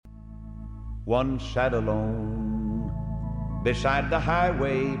One sat alone beside the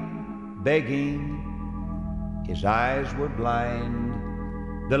highway, begging. His eyes were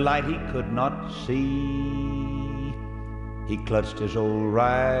blind, the light he could not see. He clutched his old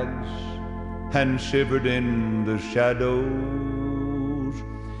rags and shivered in the shadows.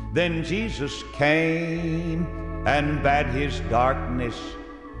 Then Jesus came and bade his darkness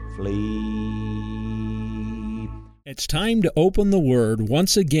flee. It's time to open the Word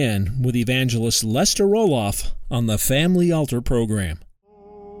once again with Evangelist Lester Roloff on the Family Altar program.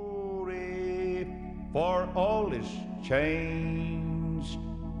 Glory, for all is changed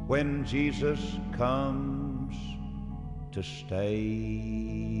when Jesus comes to stay.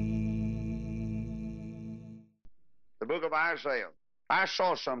 The book of Isaiah. I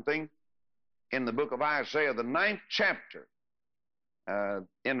saw something in the book of Isaiah, the 9th chapter,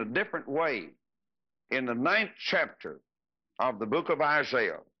 in a different way. In the 9th chapter of the book of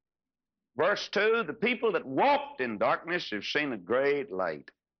Isaiah, verse 2, the people that walked in darkness have seen a great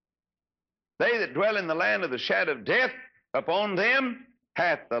light. They that dwell in the land of the shadow of death, upon them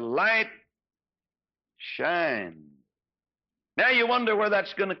hath the light shined. Now you wonder where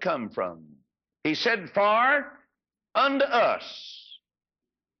that's going to come from. He said, for unto us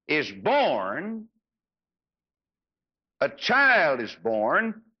is born, a child is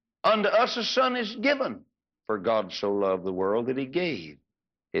born, unto us a son is given. For God so loved the world that he gave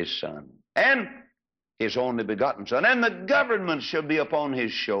his son, and his only begotten Son. And the government shall be upon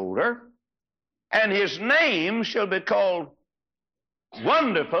his shoulder, and his name shall be called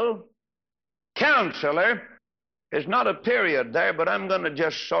Wonderful Counselor. There's not a period there, but I'm going to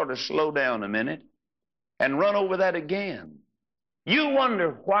just sort of slow down a minute and run over that again. You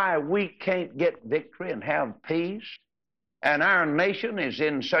wonder why we can't get victory and have peace, and our nation is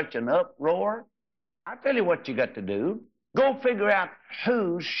in such an uproar? I tell you what you got to do. Go figure out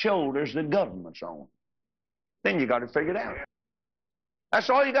whose shoulders the government's on. Then you got to figure it out. That's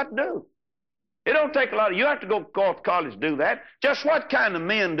all you got to do. It don't take a lot. You have to go off college to do that. Just what kind of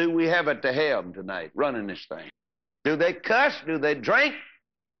men do we have at the helm tonight running this thing? Do they cuss? Do they drink?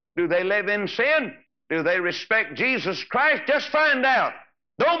 Do they live in sin? Do they respect Jesus Christ? Just find out.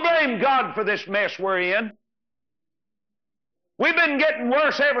 Don't blame God for this mess we're in. We've been getting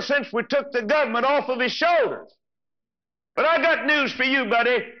worse ever since we took the government off of his shoulders. But I got news for you,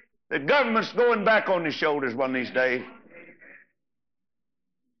 buddy. The government's going back on his shoulders one of these days.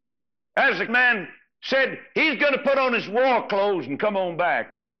 As the man said, he's going to put on his war clothes and come on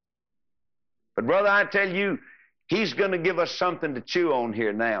back. But brother, I tell you, he's going to give us something to chew on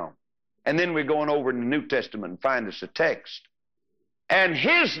here now. And then we're going over in the New Testament and find us a text. And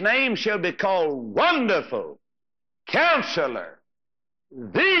his name shall be called Wonderful Counselor,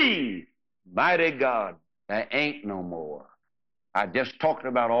 the Mighty God. There ain't no more. I just talked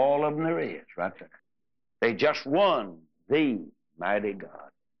about all of them there is right there. They just won the Mighty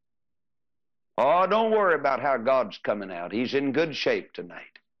God. Oh, don't worry about how God's coming out. He's in good shape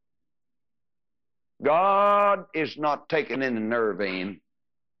tonight. God is not taken in the nerve vein.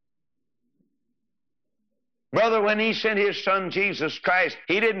 Brother, when he sent his son Jesus Christ,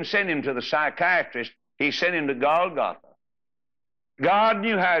 he didn't send him to the psychiatrist. He sent him to Golgotha. God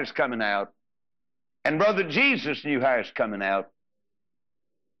knew how he was coming out. And Brother Jesus knew how he was coming out.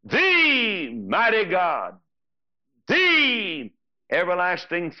 The Mighty God. The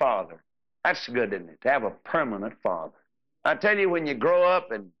Everlasting Father. That's good, isn't it? To have a permanent Father. I tell you, when you grow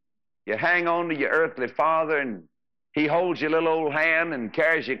up and you hang on to your earthly father and he holds your little old hand and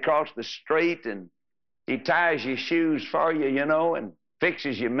carries you across the street and he ties your shoes for you, you know, and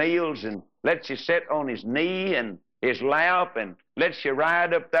fixes your meals and lets you sit on his knee and his lap and lets you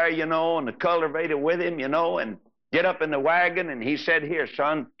ride up there, you know, on the cultivator with him, you know, and get up in the wagon and he said, here,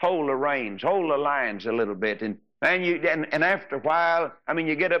 son, hold the reins, hold the lines a little bit. And after a while, I mean,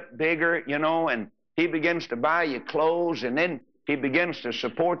 you get up bigger, you know, and he begins to buy you clothes and then he begins to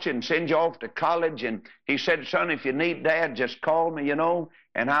support you and send you off to college. And he said, son, if you need Dad, just call me, you know,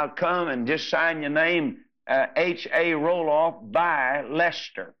 and I'll come and just sign your name, H.A. Roloff by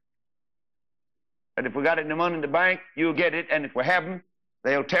Lester. And if we got any money in the bank, you'll get it. And if we haven't,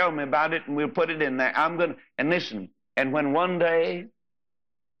 they'll tell me about it and we'll put it in there. And listen, and when one day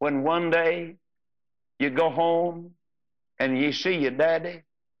you go home and you see your daddy,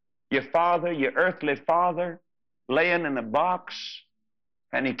 your father, your earthly father, laying in a box,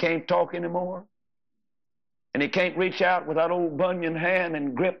 and he can't talk anymore, and he can't reach out with that old bunion hand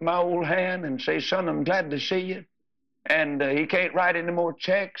and grip my old hand and say, son, I'm glad to see you, and he can't write any more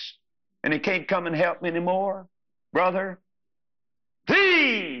checks, and he can't come and help me anymore, brother,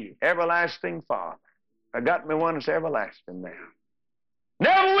 the Everlasting Father. I got me one that's everlasting now.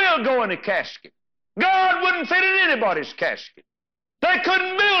 Never will will go in a casket. God wouldn't fit in anybody's casket. They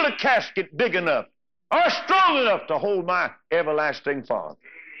couldn't build a casket big enough or strong enough to hold my everlasting Father.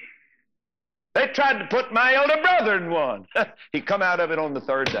 They tried to put my elder brother in one. He come out of it on the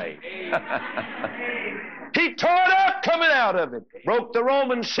third day. He tore it up coming out of it, broke the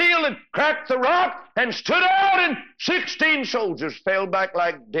Roman seal and cracked the rock and stood out, and 16 soldiers fell back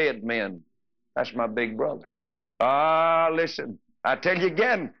like dead men. That's my big brother. Listen, I tell you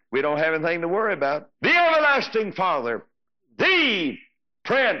again, we don't have anything to worry about. The everlasting Father, the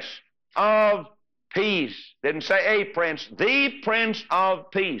Prince of Peace. Didn't say a prince, the Prince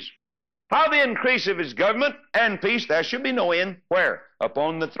of Peace. Of the increase of his government and peace there should be no end. Where?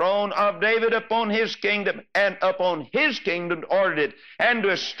 Upon the throne of David, upon his kingdom, and upon his kingdom ordered it, and to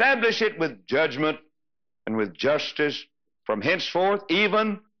establish it with judgment and with justice from henceforth,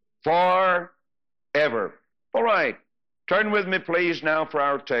 even forever. All right. Turn with me, please, now for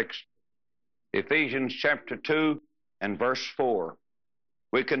our text. Ephesians chapter 2 and verse 4.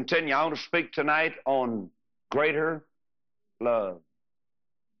 We continue. I want to speak tonight on greater love.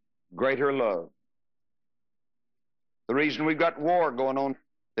 Greater love. The reason we've got war going on,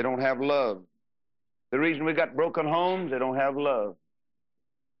 they don't have love. The reason we've got broken homes, they don't have love.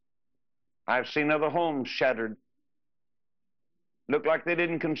 I've seen other homes shattered. Look like they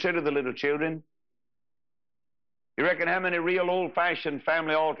didn't consider the little children. You reckon how many real old-fashioned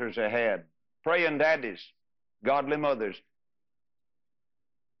family altars they had? Praying daddies, godly mothers.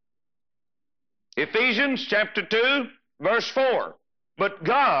 Ephesians chapter 2, verse 4. But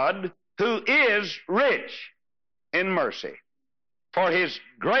God, who is rich in mercy, for his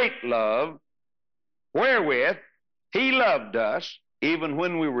great love, wherewith he loved us, even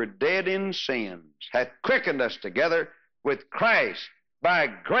when we were dead in sins, hath quickened us together with Christ. By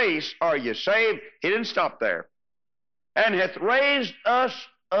grace are you saved. He didn't stop there. And hath raised us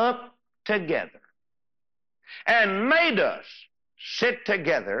up together, and made us sit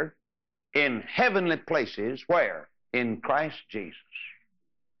together in heavenly places. Where? In Christ Jesus.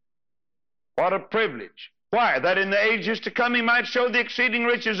 What a privilege. Why? That in the ages to come he might show the exceeding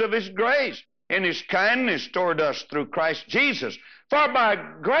riches of his grace in his kindness toward us through Christ Jesus. For by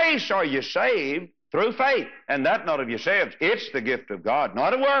grace are you saved through faith, and that not of yourselves. It's the gift of God,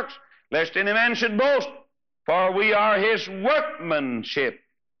 not of works, lest any man should boast. For we are his workmanship,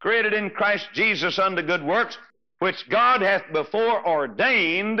 created in Christ Jesus unto good works, which God hath before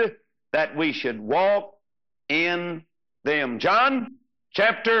ordained that we should walk in them. John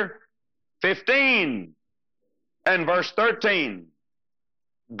chapter 15 and verse 13.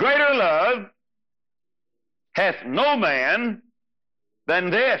 Greater love hath no man than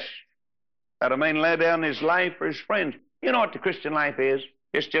this, that a man lay down his life for his friends. You know what the Christian life is?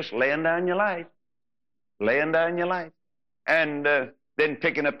 It's just laying down your life. Laying down your life. And then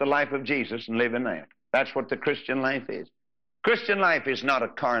picking up the life of Jesus and living that. That's what the Christian life is. Christian life is not a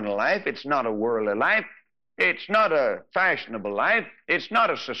carnal life. It's not a worldly life. It's not a fashionable life. It's not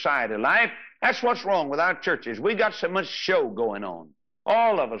a society life. That's what's wrong with our churches. We got so much show going on.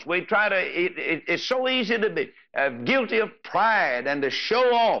 All of us. We try to, it's so easy to be guilty of pride and to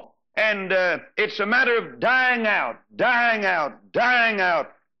show off. And it's a matter of dying out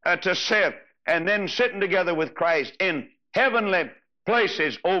to self, and then sitting together with Christ in heavenly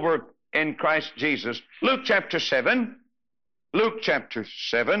places over in Christ Jesus. Luke chapter 7. Luke chapter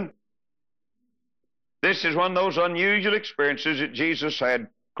 7. This is one of those unusual experiences that Jesus had.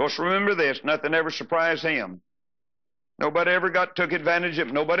 Of course, remember this, nothing ever surprised him. Nobody ever took advantage of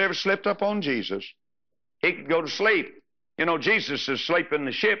him. Nobody ever slipped up on Jesus. He could go to sleep. You know, Jesus is asleep in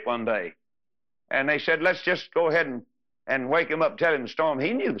the ship one day. And they said, let's just go ahead and wake him up, tell him the storm.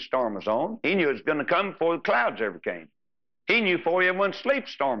 He knew the storm was on. He knew it was going to come before the clouds ever came. He knew before he ever went to sleep,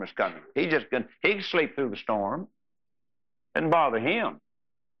 the storm was coming. He could sleep through the storm. Didn't bother him.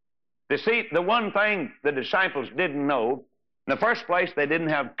 You see, the one thing the disciples didn't know, in the first place, they didn't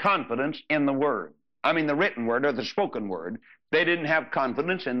have confidence in the Word. I mean the written Word or the spoken Word. They didn't have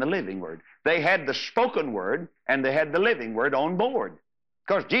confidence in the living Word. They had the spoken Word and they had the living Word on board.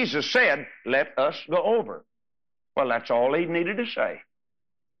 Because Jesus said, let us go over. Well, that's all he needed to say.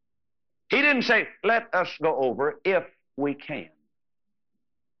 He didn't say, let us go over if we can.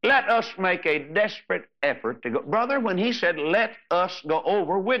 Let us make a desperate effort to go. Brother, when he said, let us go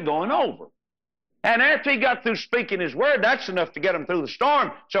over, we're going over. And after he got through speaking his word, that's enough to get him through the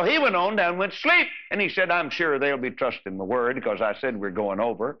storm. So he went on down and went to sleep. And he said, I'm sure they'll be trusting the word because I said we're going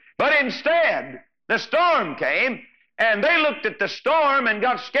over. But instead, the storm came, and they looked at the storm and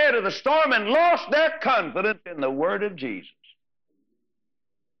got scared of the storm and lost their confidence in the word of Jesus.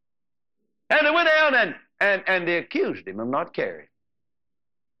 And they went out and they accused him of not caring.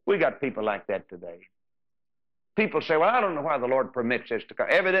 We got people like that today. People say, well, I don't know why the Lord permits this to come.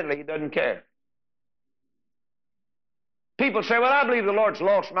 Evidently, He doesn't care. People say, well, I believe the Lord's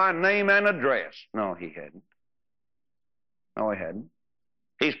lost my name and address. No, He hadn't. No, He hadn't.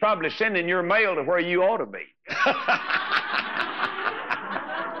 He's probably sending your mail to where you ought to be.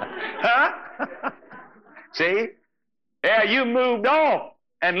 Huh? See? Yeah, you moved off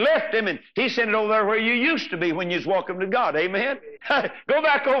and left Him, and He sent it over there where you used to be when you was walking to God. Amen? Go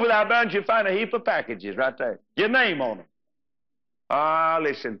back over there, bound, you'll find a heap of packages right there. Your name on them.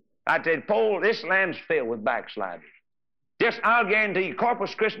 Listen, I tell you, Paul, this land's filled with backsliders. Just, I'll guarantee you,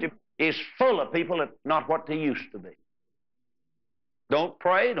 Corpus Christi is full of people that not what they used to be. Don't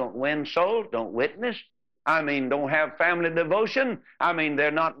pray, don't win souls, don't witness. I mean, don't have family devotion. I mean,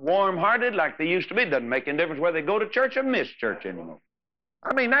 they're not warm-hearted like they used to be. Doesn't make any difference whether they go to church or miss church anymore.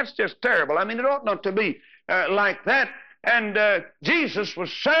 I mean, that's just terrible. I mean, it ought not to be like that. And Jesus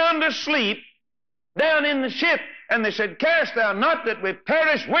was sound asleep down in the ship. And they said, carest thou not that we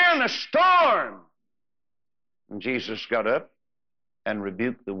perish? We're in a storm. And Jesus got up and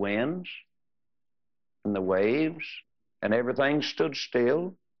rebuked the winds and the waves, and everything stood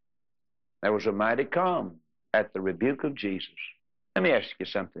still. There was a mighty calm at the rebuke of Jesus. Let me ask you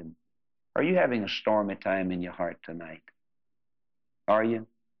something. Are you having a stormy time in your heart tonight? Are you?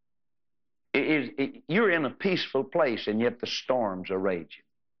 You're in a peaceful place, and yet the storms are raging.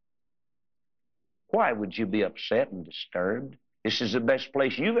 Why would you be upset and disturbed? This is the best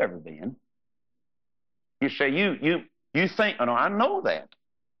place you've ever been. You say, you think, oh, no, I know that.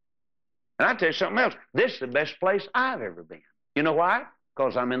 And I tell you something else. This is the best place I've ever been. You know why?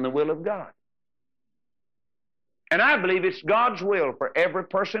 Because I'm in the will of God. And I believe it's God's will for every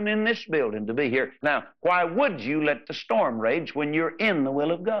person in this building to be here. Now, why would you let the storm rage when you're in the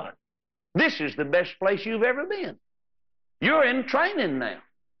will of God? This is the best place you've ever been. You're in training now.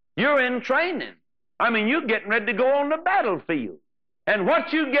 You're in training. I mean, you're getting ready to go on the battlefield. And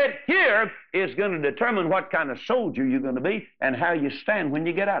what you get here is going to determine what kind of soldier you're going to be and how you stand when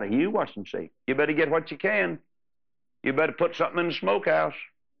you get out of here. You watch and see. You better get what you can. You better put something in the smokehouse.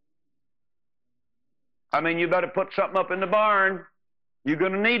 I mean, you better put something up in the barn. You're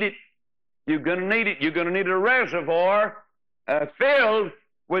going to need it. You're going to need it. You're going to need a reservoir filled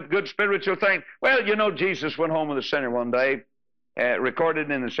with good spiritual things. Well, you know, Jesus went home with a sinner one day,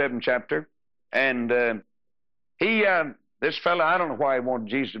 recorded in the 7th chapter, and this fellow, I don't know why he wanted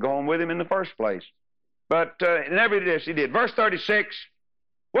Jesus to go home with him in the first place, but nevertheless he did. Verse 36,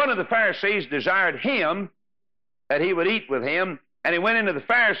 one of the Pharisees desired him that he would eat with him, and he went into the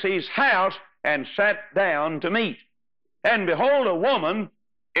Pharisee's house and sat down to meat. And behold, a woman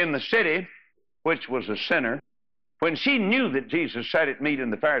in the city, which was a sinner, when she knew that Jesus sat at meat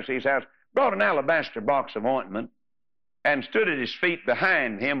in the Pharisee's house, brought an alabaster box of ointment, and stood at his feet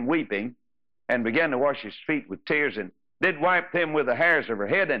behind him weeping, and began to wash his feet with tears, and did wipe them with the hairs of her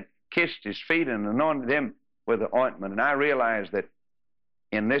head, and kissed his feet, and anointed them with the ointment. And I realized that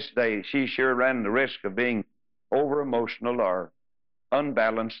in this day she sure ran the risk of being over-emotional or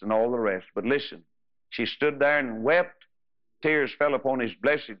unbalanced and all the rest. But listen, she stood there and wept. Tears fell upon his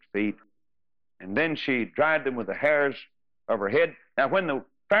blessed feet, and then she dried them with the hairs of her head. Now when the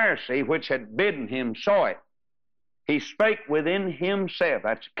Pharisee which had bidden him saw it, he spake within himself.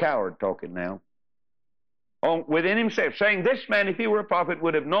 That's a coward talking now. Within himself, saying, this man, if he were a prophet,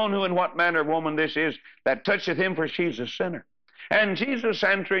 would have known who and what manner of woman this is that toucheth him, for she's a sinner. And Jesus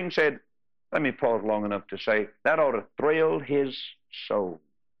answering said, let me pause long enough to say, that ought to thrill his soul.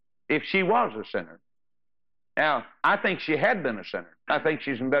 If she was a sinner. Now, I think she had been a sinner. I think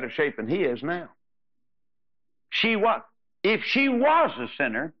she's in better shape than he is now. If she was a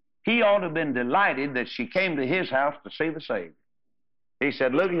sinner, he ought to have been delighted that she came to his house to see the Savior. He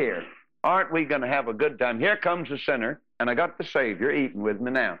said, look here. Aren't we going to have a good time? Here comes a sinner, and I got the Savior eating with me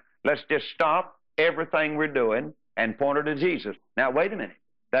now. Let's just stop everything we're doing and point her to Jesus. Now, wait a minute.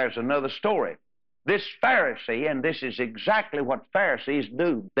 There's another story. This Pharisee, and this is exactly what Pharisees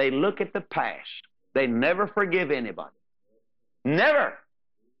do, they look at the past. They never forgive anybody. Never.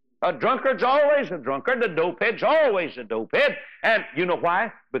 A drunkard's always a drunkard. A dopehead's always a dopehead. And you know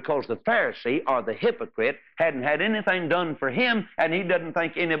why? Because the Pharisee or the hypocrite hadn't had anything done for him, and he doesn't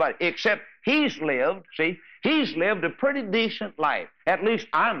think anybody, except he's lived a pretty decent life. At least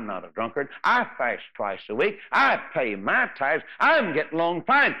I'm not a drunkard. I fast twice a week. I pay my tithes. I'm getting along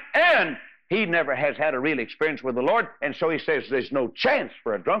fine. And he never has had a real experience with the Lord, and so he says there's no chance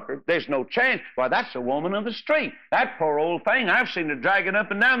for a drunkard. There's no chance. Why, that's a woman of the street. That poor old thing, I've seen her dragging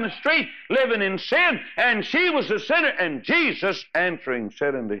up and down the street, living in sin, and she was a sinner. And Jesus answering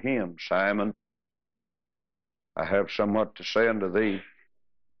said unto him, Simon, I have somewhat to say unto thee.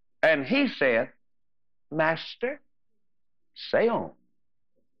 And he said, Master, say on.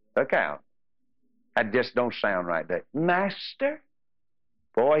 Look out. That just don't sound right there. Master?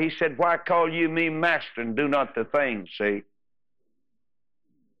 Boy, he said, why call you me master and do not the thing, see?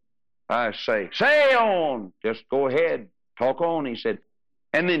 I say on. Just go ahead. Talk on, he said.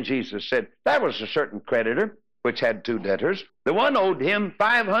 And then Jesus said, there was a certain creditor which had 2 debtors. The one owed him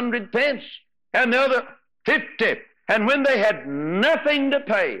 500 pence, and the other 50. And when they had nothing to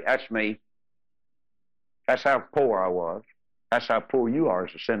pay, that's me. That's how poor I was. That's how poor you are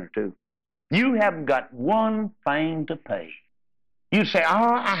as a sinner, too. You haven't got one thing to pay. You say,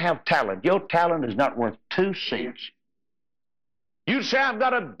 I have talent. Your talent is not worth 2 cents. You say, I've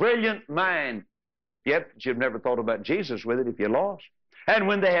got a brilliant mind. Yet you've never thought about Jesus with it if you're lost. And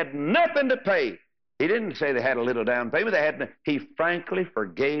when they had nothing to pay, he didn't say they had a little down payment. He frankly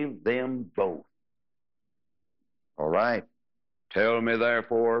forgave them both. All right. Tell me,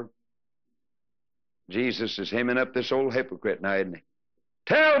 therefore, Jesus is hemming up this old hypocrite now, isn't he?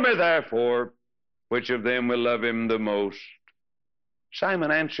 Tell me, therefore, which of them will love him the most?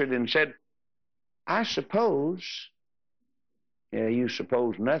 Simon answered and said, I suppose, you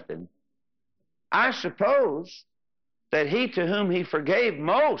suppose nothing. I suppose that he to whom he forgave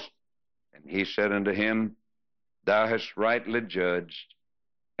most. And he said unto him, Thou hast rightly judged.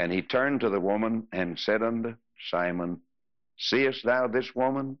 And he turned to the woman and said unto Simon, Seest thou this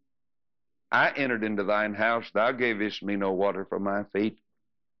woman? I entered into thine house, thou gavest me no water for my feet,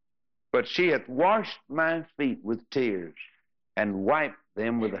 but she hath washed my feet with tears, and wiped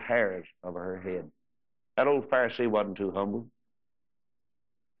them with the hairs of her head. That old Pharisee wasn't too humble.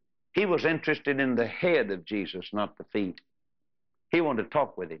 He was interested in the head of Jesus, not the feet. He wanted to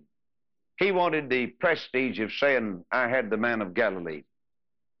talk with him. He wanted the prestige of saying, I had the man of Galilee,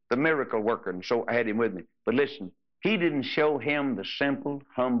 the miracle worker, and so I had him with me. But listen, he didn't show him the simple,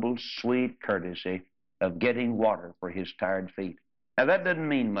 humble, sweet courtesy of getting water for his tired feet. Now, that doesn't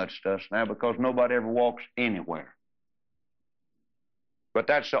mean much to us now because nobody ever walks anywhere. But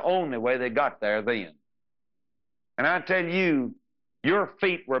that's the only way they got there then. And I tell you, your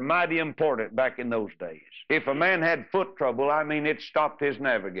feet were mighty important back in those days. If a man had foot trouble, it stopped his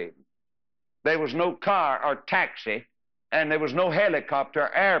navigating. There was no car or taxi, and there was no helicopter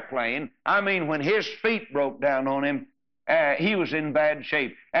or airplane. When his feet broke down on him, he was in bad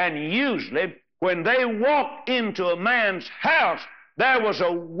shape. And usually, when they walked into a man's house, there was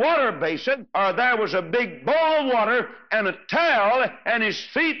a water basin, or there was a big bowl of water and a towel, and his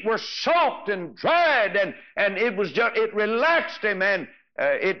feet were soft and dried, and it relaxed him, and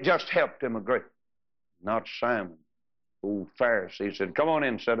it just helped him a great. Not Simon, old Pharisee, said, come on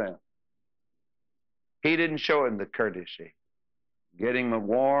in, sit down. He didn't show him the courtesy, getting him a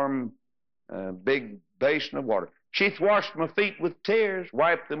warm, big basin of water. She'th washed my feet with tears,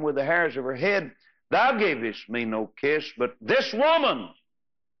 wiped them with the hairs of her head. Thou gavest me no kiss, but this woman,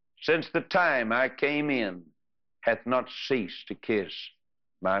 since the time I came in, hath not ceased to kiss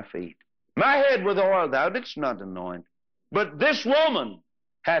my feet. My head with oil thou didst not anoint, but this woman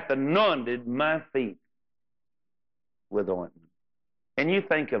hath anointed my feet with ointment. And you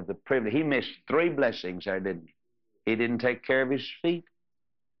think of the privilege. He missed 3 blessings there, didn't he? He didn't take care of his feet.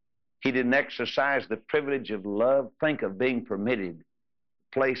 He didn't exercise the privilege of love. Think of being permitted to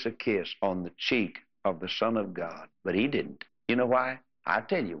place a kiss on the cheek of the Son of God. But he didn't. You know why? I'll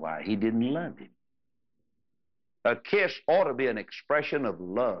tell you why. He didn't love him. A kiss ought to be an expression of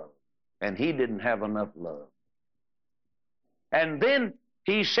love, and he didn't have enough love. And then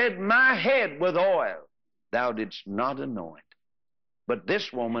he said, my head with oil thou didst not anoint, but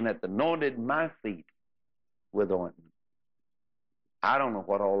this woman hath anointed my feet with ointment. I don't know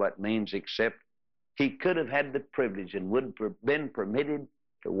what all that means, except he could have had the privilege and would have been permitted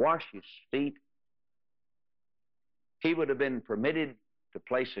to wash his feet. He would have been permitted to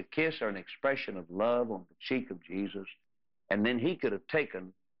place a kiss or an expression of love on the cheek of Jesus, and then he could have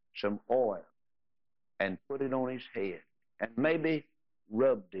taken some oil and put it on his head and maybe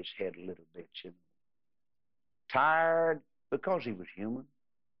rubbed his head a little bit, you know. Tired because he was human.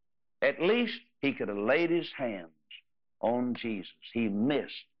 At least he could have laid his hands on Jesus. He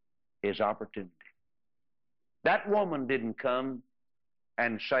missed his opportunity. That woman didn't come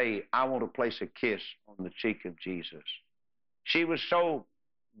and say, I want to place a kiss on the cheek of Jesus. She was so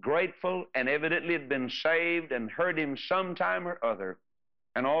grateful and evidently had been saved and heard him sometime or other,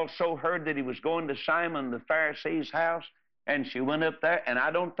 and also heard that he was going to Simon the Pharisee's house, and she went up there, and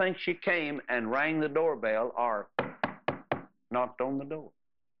I don't think she came and rang the doorbell or knocked on the door.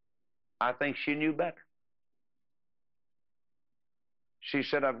 I think she knew better. She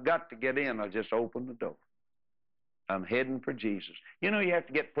said, I've got to get in. I'll just open the door. I'm heading for Jesus. You know, you have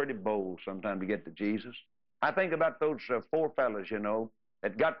to get pretty bold sometime to get to Jesus. I think about those four fellas, you know,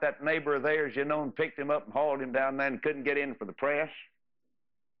 that got that neighbor of theirs, you know, and picked him up and hauled him down there and couldn't get in for the press.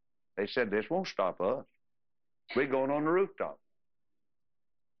 They said, this won't stop us. We're going on the rooftop.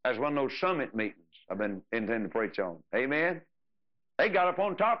 That's one of those summit meetings I've been intending to preach on. Amen? They got up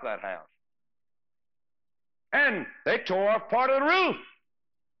on top of that house. And they tore off part of the roof.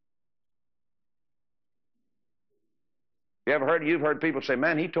 You've heard people say,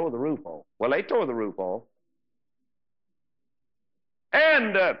 man, he tore the roof off. Well, they tore the roof off.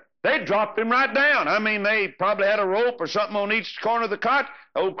 And they dropped him right down. I mean, they probably had a rope or something on each corner of the cot.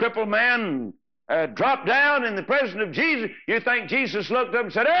 The old crippled man dropped down in the presence of Jesus. You think Jesus looked up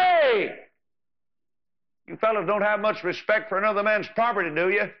and said, hey, you fellows don't have much respect for another man's property, do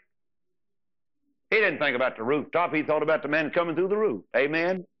you? He didn't think about the rooftop. He thought about the man coming through the roof.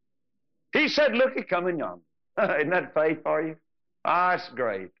 Amen? He said, look, he's coming yonder. Isn't that faith for you? Ah, it's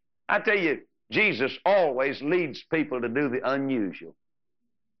great. I tell you, Jesus always leads people to do the unusual.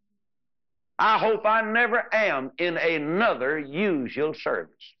 I hope I never am in another usual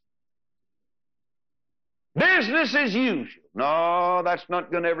service. Business as usual. No, that's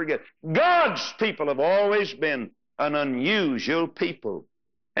not going to ever get. God's people have always been an unusual people.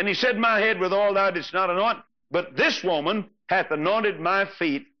 And he said, my head with oil thou didst not anoint, but this woman hath anointed my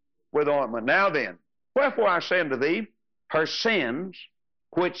feet with ointment. Now then, wherefore I say unto thee, her sins,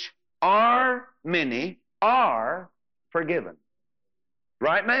 which are many, are forgiven.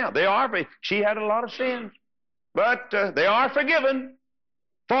 Right now, they are. She had a lot of sins, but they are forgiven.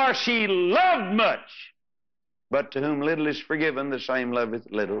 For she loved much, but to whom little is forgiven, the same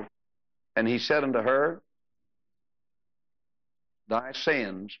loveth little. And he said unto her, thy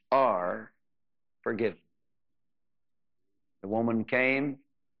sins are forgiven. The woman came,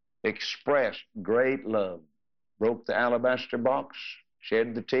 expressed great love, broke the alabaster box,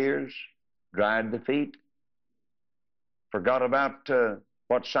 shed the tears, dried the feet, forgot about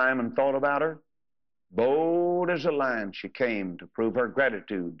what Simon thought about her. Bold as a lion she came to prove her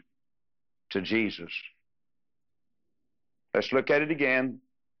gratitude to Jesus. Let's look at it again.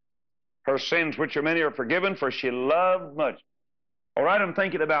 Her sins, which are many, are forgiven, for she loved much. All right, I'm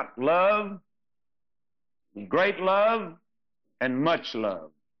thinking about love, great love, and much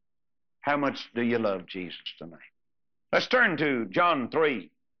love. How much do you love Jesus tonight? Let's turn to John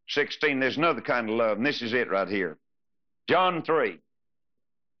 3:16. There's another kind of love, and this is it right here. John 3.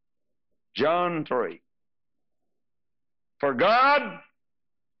 John 3. For God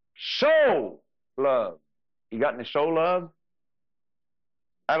so loved. You got any so love?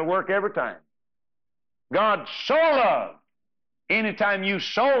 That'll work every time. God so loved. Anytime you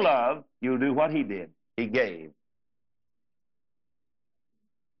so love, you'll do what he did. He gave.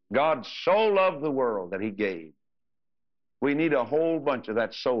 God so loved the world that he gave. We need a whole bunch of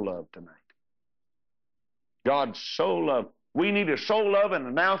that so love tonight. God so loved. We need a so love and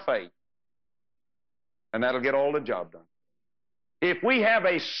a now faith. And that'll get all the job done. If we have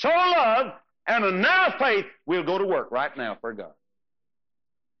a so love and a now faith, we'll go to work right now for God.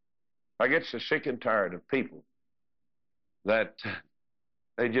 I get so sick and tired of people that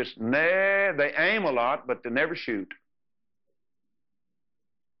they just they aim a lot, but they never shoot.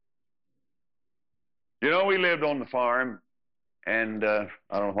 You know, we lived on the farm, and I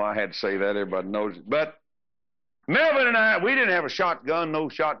don't know why I had to say that. Everybody knows it. But Melvin and I, we didn't have a shotgun, no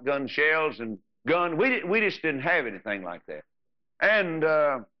shotgun shells and gun. We just didn't have anything like that. And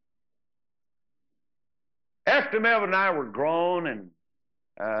after Melvin and I were grown, and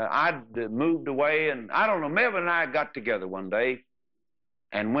I'd moved away, and I don't know, Melvin and I got together one day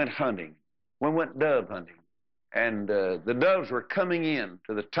and went hunting. We went dove hunting. And the doves were coming in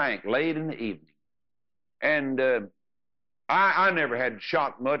to the tank late in the evening. And I never had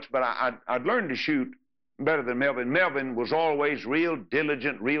shot much, but I'd learned to shoot better than Melvin. Melvin was always real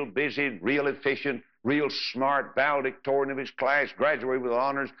diligent, real busy, real efficient, real smart, valedictorian of his class, graduated with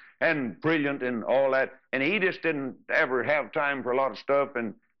honors, and brilliant and all that. And he just didn't ever have time for a lot of stuff. And,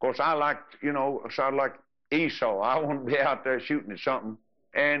 of course, I liked, you know, sounded like Esau. I want to be out there shooting at something,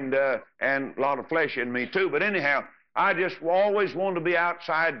 and a lot of flesh in me, too. But anyhow, I just always wanted to be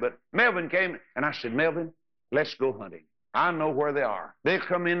outside. But Melvin came, and I said, Melvin, let's go hunting. I know where they are. They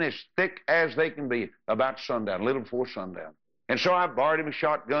come in as thick as they can be about sundown, a little before sundown. And so I borrowed him a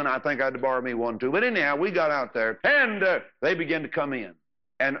shotgun. I think I had to borrow me one, too. But anyhow, we got out there, and they began to come in.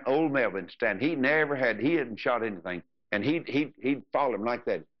 And old Melvin stand. He hadn't shot anything. And he'd follow him like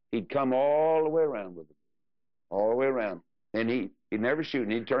that. He'd come all the way around with him. All the way around. And he'd never shoot.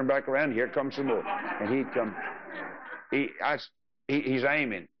 And he'd turn back around. Here comes some more. And he'd come. He's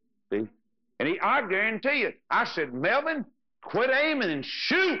aiming. See? And I guarantee you, I said, Melvin, quit aiming and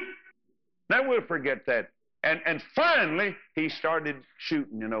shoot. Never will forget that. And finally, he started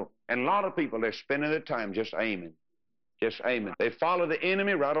shooting, And a lot of people, they're spending their time just aiming. Just aiming. They follow the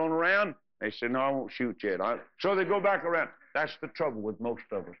enemy right on around. They say, no, I won't shoot yet. So they go back around. That's the trouble with most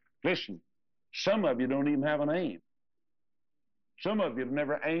of us. Listen, some of you don't even have an aim. Some of you have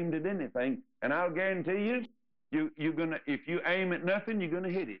never aimed at anything. And I'll guarantee you, if you aim at nothing, you're going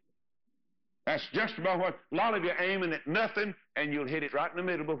to hit it. That's just about what, a lot of you are aiming at nothing, and you'll hit it right in the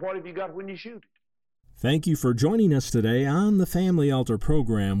middle. But what have you got when you shoot it? Thank you for joining us today on the Family Altar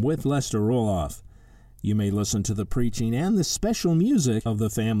program with Lester Roloff. You may listen to the preaching and the special music of the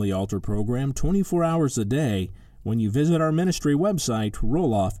Family Altar program 24 hours a day when you visit our ministry website,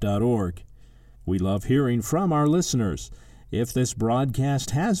 roloff.org. We love hearing from our listeners. If this broadcast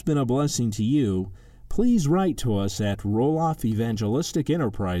has been a blessing to you, please write to us at Roloff Evangelistic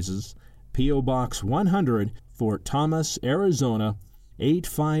Enterprises, P.O. Box 100, Fort Thomas, Arizona,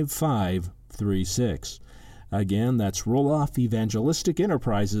 85536. Again, that's Roloff Evangelistic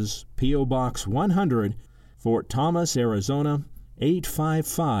Enterprises, P.O. Box 100, Fort Thomas, Arizona,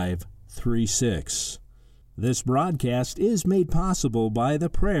 85536. This broadcast is made possible by the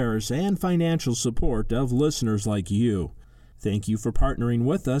prayers and financial support of listeners like you. Thank you for partnering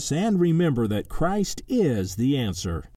with us, and remember that Christ is the answer.